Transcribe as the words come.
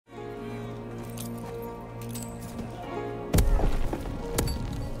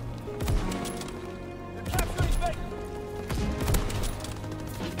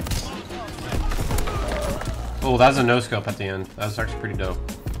Oh, that was a no-scope at the end. That was actually pretty dope.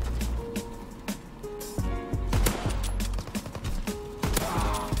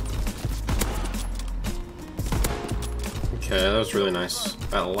 Okay, that was really nice.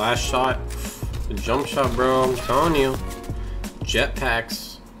 That last shot, the jump shot, bro, I'm telling you.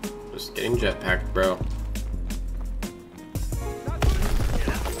 Jetpacks. Just getting jetpacked, bro.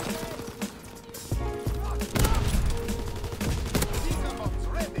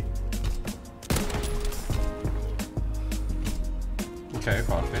 Okay,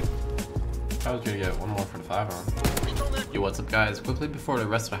 profit. I was gonna get one more for the 5 on. Yo, what's up guys? Quickly before the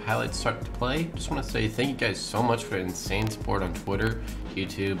rest of the highlights start to play, just want to say thank you guys so much for the insane support on Twitter,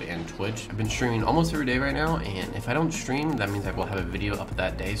 YouTube, and Twitch. I've been streaming almost every day right now, and if I don't stream, that means I will have a video up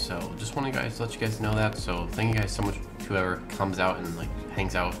that day, so just want to let you guys know that. So thank you guys so much, whoever comes out and like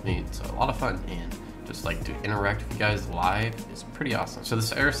hangs out with me. It's a lot of fun, and just like to interact with you guys live is pretty awesome. So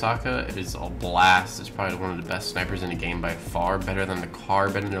this Arasaka, it is a blast. It's probably one of the best snipers in the game by far, better than the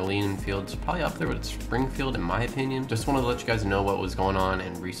Carbon Field. It's probably up there with Springfield in my opinion. Just wanted to let you guys know what was going on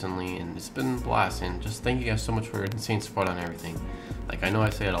and recently, and it's been a blast. And just thank you guys so much for insane support on everything. Like I know I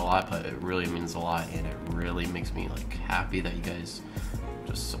say it a lot, but it really means a lot, and it really makes me like happy that you guys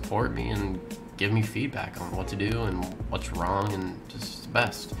just support me and give me feedback on what to do and what's wrong, and just the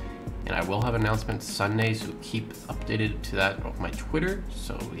best. And I will have announcements Sunday, so keep updated to that on my Twitter.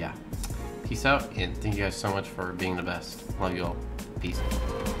 So yeah, peace out, and thank you guys so much for being the best. Love you all. Peace.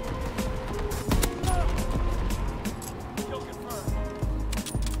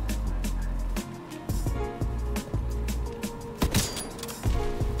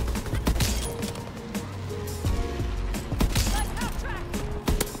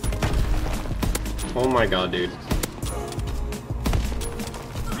 Oh my god, dude.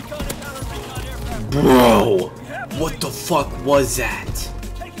 Bro, what the fuck was that?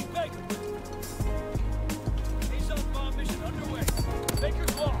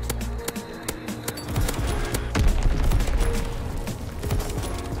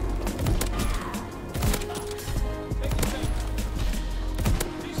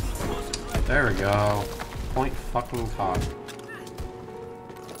 There we go. Point fucking cock.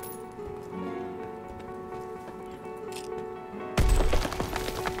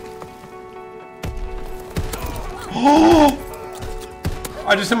 Oh!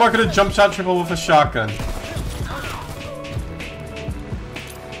 I just marked a jump shot triple with a shotgun.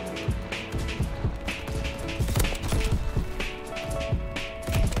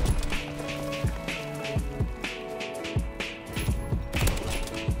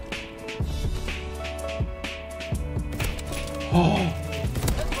 Oh!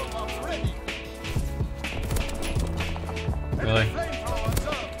 Really?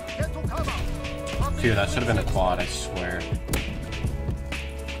 Dude, that should have been a quad, I swear.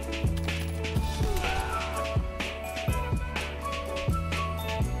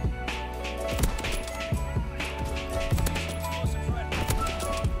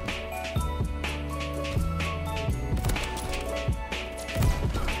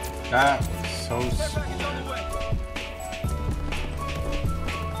 That was so smart.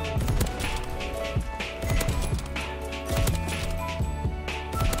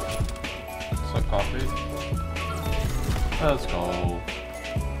 Coffee. Let's go.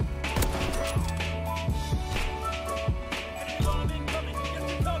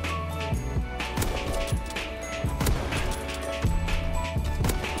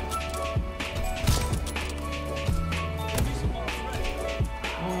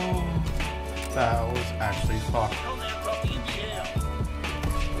 Oh, that was actually fucked.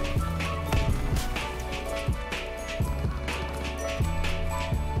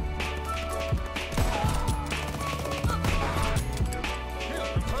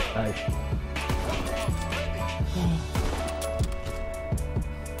 Nice.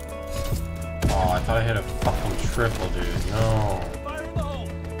 Oh, I thought I hit a fucking triple, dude. No.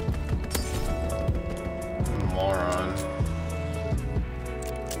 Moron.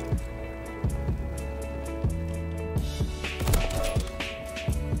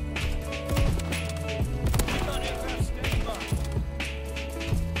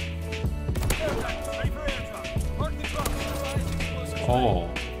 Oh.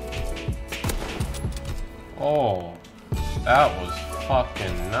 Oh, that was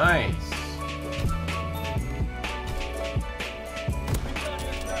fucking nice.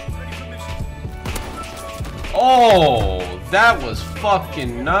 Oh, that was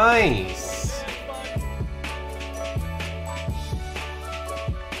fucking nice.